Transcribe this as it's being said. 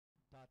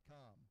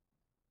USLPRO.com.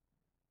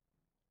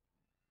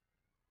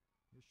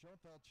 Here's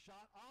Schoenfeld,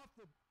 shot off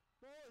the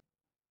board.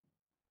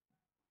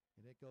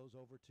 And it goes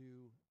over to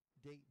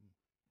Dayton.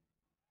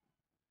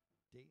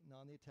 Dayton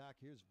on the attack.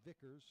 Here's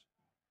Vickers.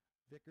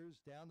 Vickers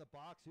down the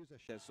box. Here's a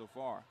shot. So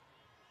far.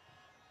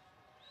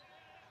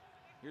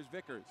 Here's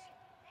Vickers.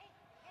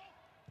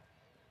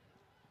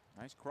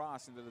 Nice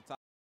cross into the top.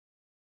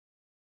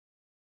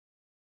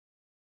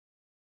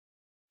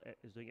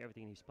 Is doing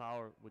everything in his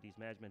power with his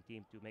management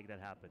team to make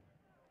that happen.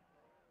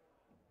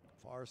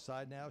 Far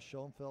side now.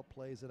 Schoenfeld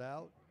plays it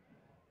out.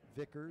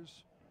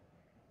 Vickers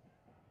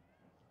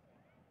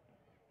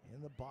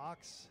in the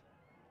box.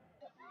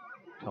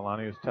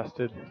 Talani is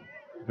tested.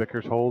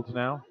 Vickers holds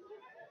now.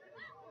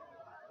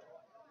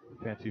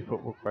 Fancy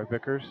footwork by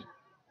Vickers.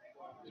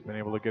 He's been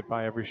able to get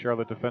by every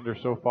Charlotte defender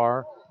so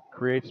far.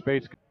 Create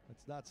space.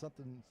 It's not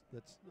something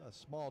that's a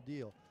small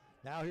deal.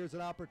 Now here's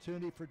an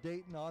opportunity for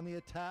Dayton on the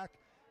attack.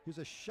 Here's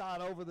a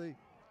shot over the...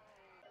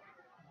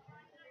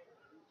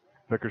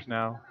 Vickers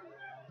now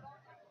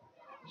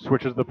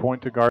switches the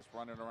point to guard.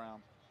 Running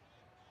around.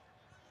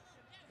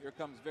 Here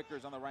comes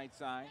Vickers on the right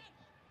side.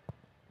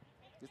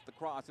 Gets the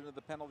cross into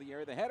the penalty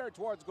area. The header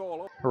towards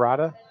goal.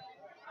 Harada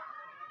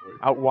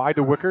out wide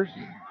to Vickers.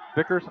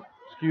 Vickers,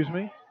 excuse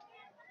me.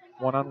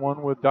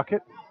 One-on-one with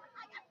Duckett.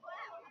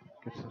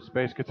 Gets some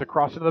space, gets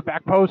across into the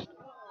back post.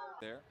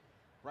 There,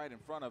 right in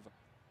front of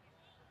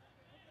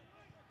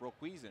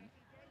Broqueason.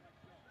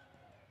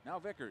 Now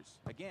Vickers,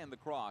 again the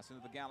cross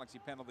into the Galaxy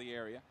penalty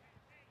area.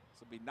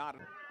 This will be not.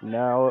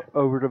 Now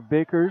over to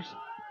Vickers.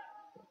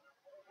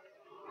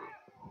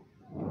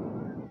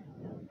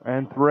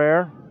 And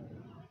Thrare.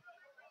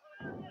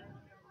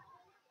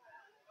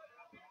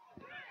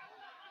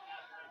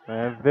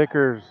 And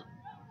Vickers.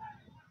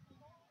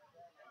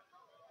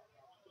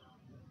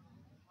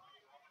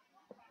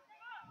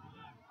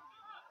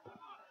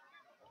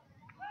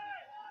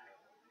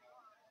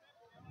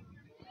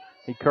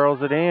 He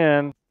curls it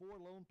in. 4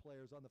 lone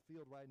players on the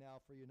field right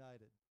now for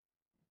United.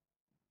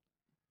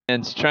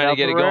 And trying to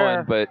get it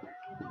going, but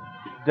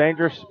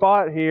dangerous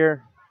spot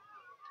here.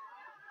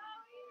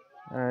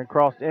 And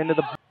crossed into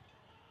the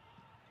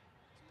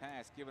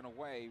pass given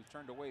away,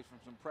 turned away from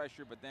some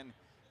pressure, but then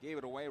gave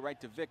it away right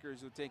to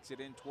Vickers, who takes it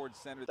in towards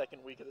center.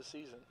 Second week of the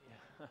season.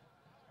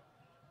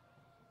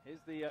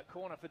 Here's the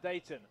corner for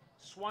Dayton.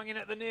 Swung in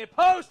at the near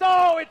post.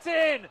 Oh, it's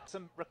in!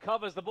 Some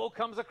recovers. The ball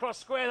comes across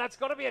square. That's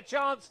got to be a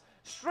chance.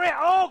 Straight.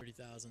 Oh!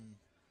 30,000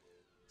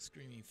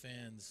 screaming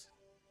fans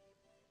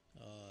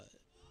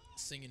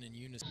singing in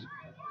unison.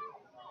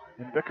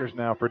 And Vickers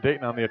now for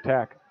Dayton on the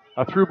attack.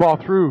 A through ball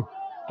through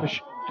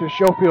to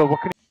Schofield.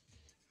 What can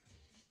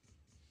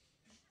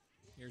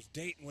Here's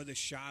Dayton with a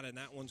shot, and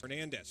that one's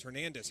Hernandez.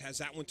 Hernandez has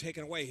that one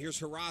taken away. Here's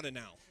Harada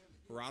now.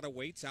 Harada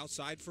waits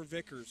outside for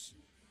Vickers.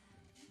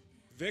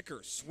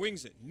 Vickers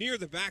swings it near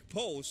the back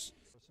post.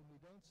 We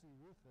don't see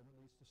Ruffin, at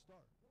least to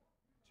start.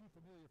 2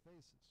 familiar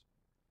faces.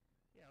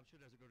 Yeah, I'm sure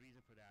there's a good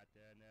reason for that.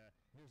 And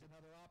here's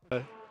another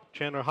opportunity.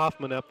 Chandler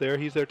Hoffman up there.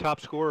 He's their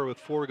top scorer with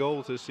 4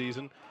 goals this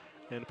season.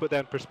 And to put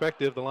that in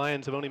perspective, the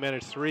Lions have only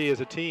managed 3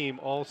 as a team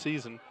all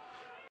season.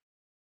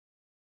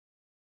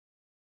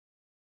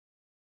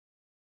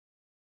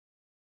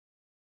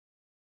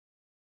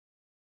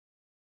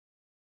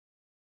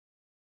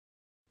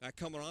 That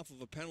coming off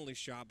of a penalty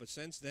shot, but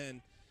since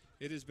then,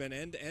 it has been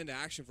end-to-end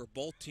action for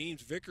both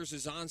teams. Vickers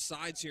is on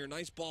sides here.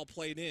 Nice ball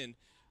played in.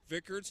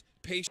 Vickers,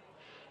 patient.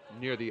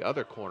 Near the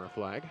other corner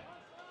flag.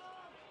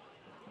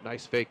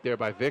 Nice fake there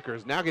by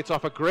Vickers. Now gets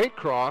off a great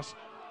cross.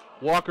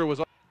 Walker was...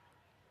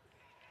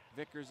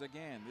 Vickers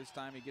again. This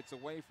time he gets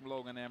away from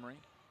Logan Emery.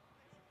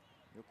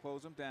 He'll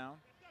close him down.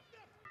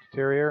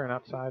 Exterior and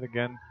outside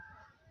again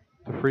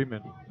to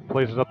Freeman.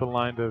 Plays it up the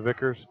line to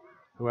Vickers,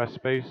 who has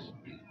space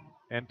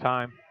and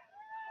time.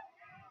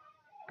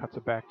 Cuts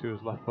it back to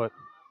his left foot.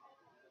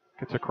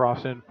 Gets a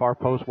cross in, far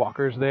post.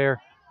 Walker's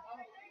there.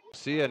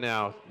 Sia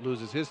now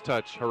loses his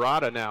touch.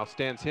 Harada now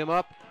stands him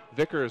up.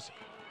 Vickers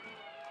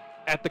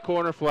at the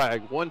corner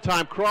flag.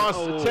 One-time cross.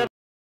 Oh.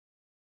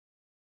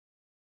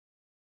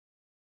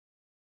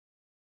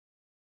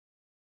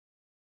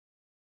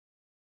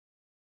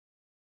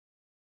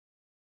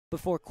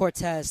 Before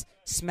Cortez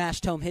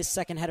smashed home his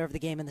second header of the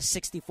game in the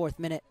 64th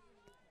minute.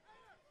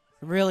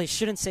 Really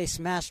shouldn't say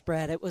smashed,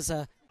 Brad. It was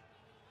a...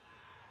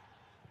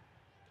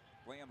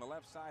 Play on the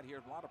left side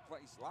here. A lot of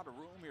place, a lot of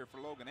room here for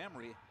Logan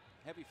Emery.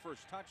 Heavy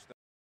first touch, though.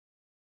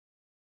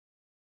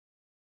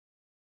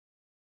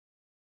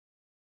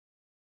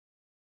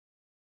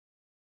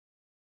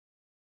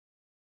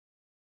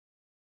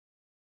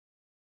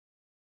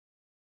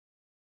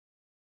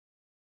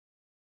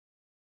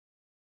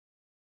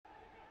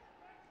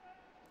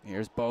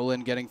 Here's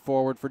Bolin getting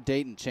forward for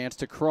Dayton. Chance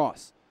to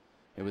cross.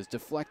 It was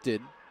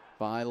deflected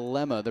by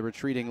Lemma, the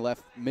retreating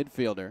left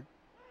midfielder.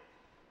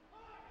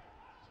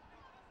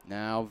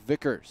 Now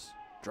Vickers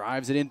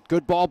drives it in.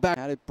 Good ball back.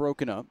 Had it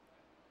broken up.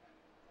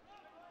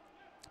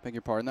 Beg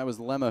your pardon. That was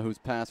Lemma whose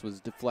pass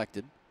was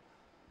deflected.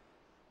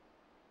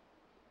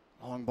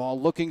 Long ball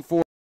looking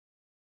for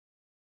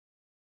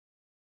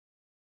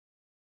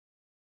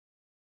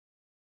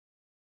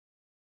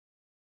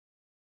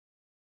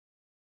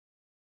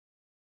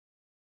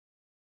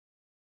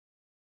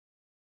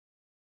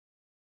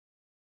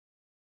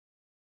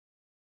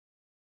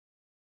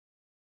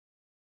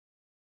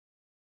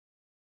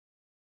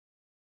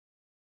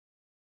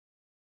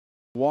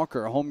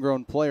Walker, a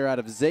homegrown player out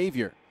of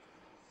Xavier.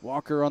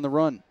 Walker on the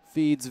run,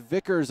 feeds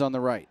Vickers on the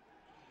right.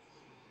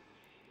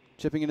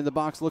 Chipping into the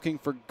box looking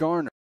for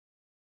Garner.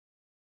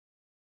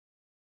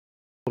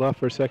 Hold off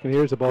for a second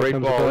here as the ball Great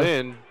comes ball across.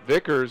 in.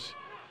 Vickers,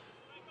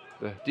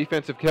 the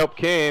defensive help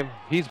came.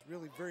 He's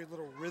really very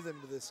little rhythm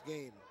to this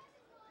game.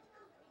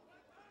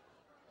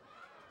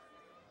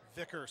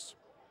 Vickers.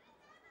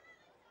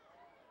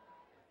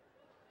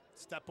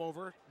 Step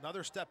over,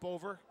 another step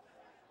over.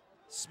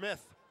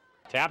 Smith.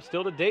 Tap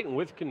still to Dayton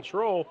with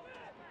control.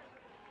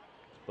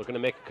 Looking to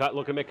make a cut,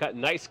 looking to make a cut.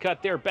 Nice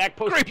cut there, back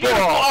post. Great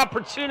Beautiful ball.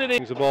 opportunity.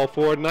 Brings the ball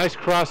forward, nice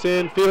cross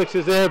in. Felix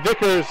is there,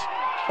 Vickers.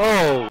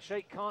 Oh!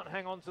 Shake can't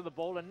hang on to the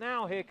ball, and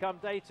now here come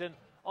Dayton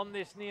on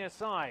this near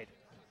side.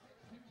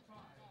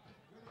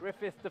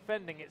 Griffith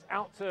defending, it's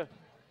out to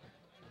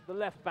the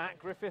left back.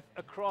 Griffith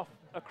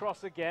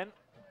across again.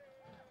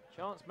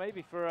 Chance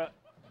maybe for a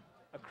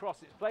cross.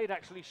 It's played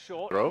actually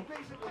short. throw.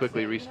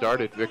 Quickly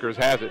restarted. Vickers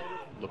has it.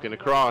 Looking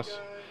across.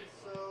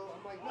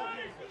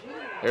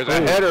 There's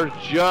a header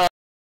just.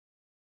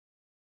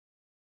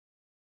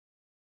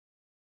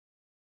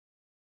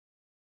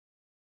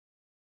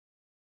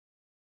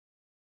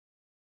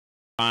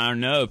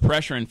 No,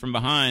 pressuring from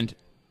behind,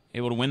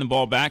 able to win the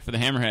ball back for the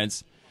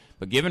Hammerheads,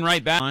 but giving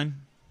right back.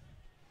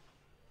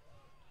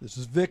 This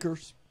is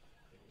Vickers.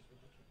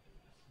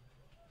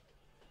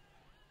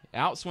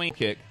 Outswing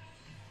kick.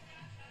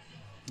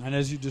 And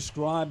as you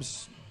described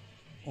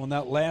on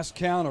that last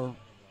counter,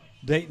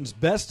 Dayton's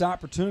best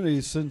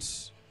opportunity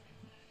since.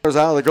 Out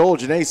of the goal,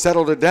 Janae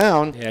settled it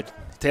down. Yeah,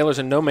 Taylor's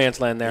in no man's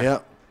land there.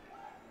 Yep.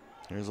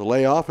 There's a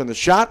layoff and the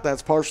shot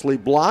that's partially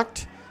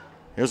blocked.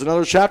 Here's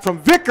another shot from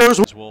Vickers.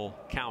 Will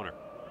counter.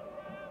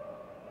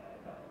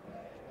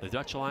 The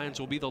Dutch Lions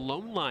will be the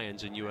lone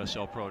Lions in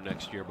USLPRO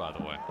next year, by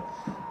the way.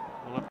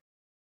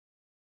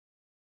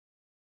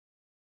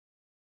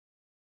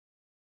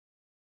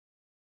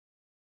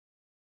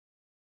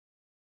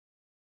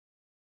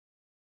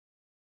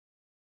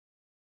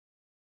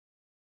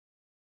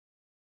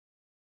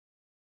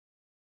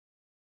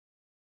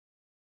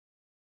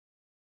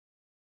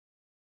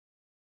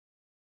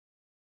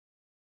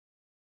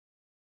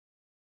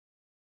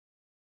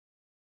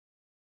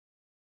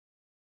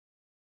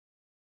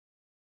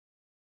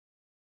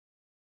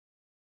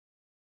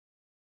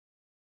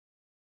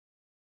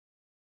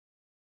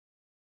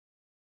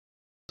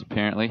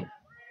 Apparently.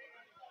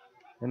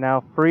 And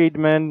now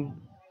Friedman.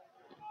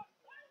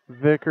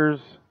 Vickers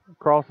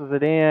crosses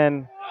it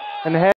in. And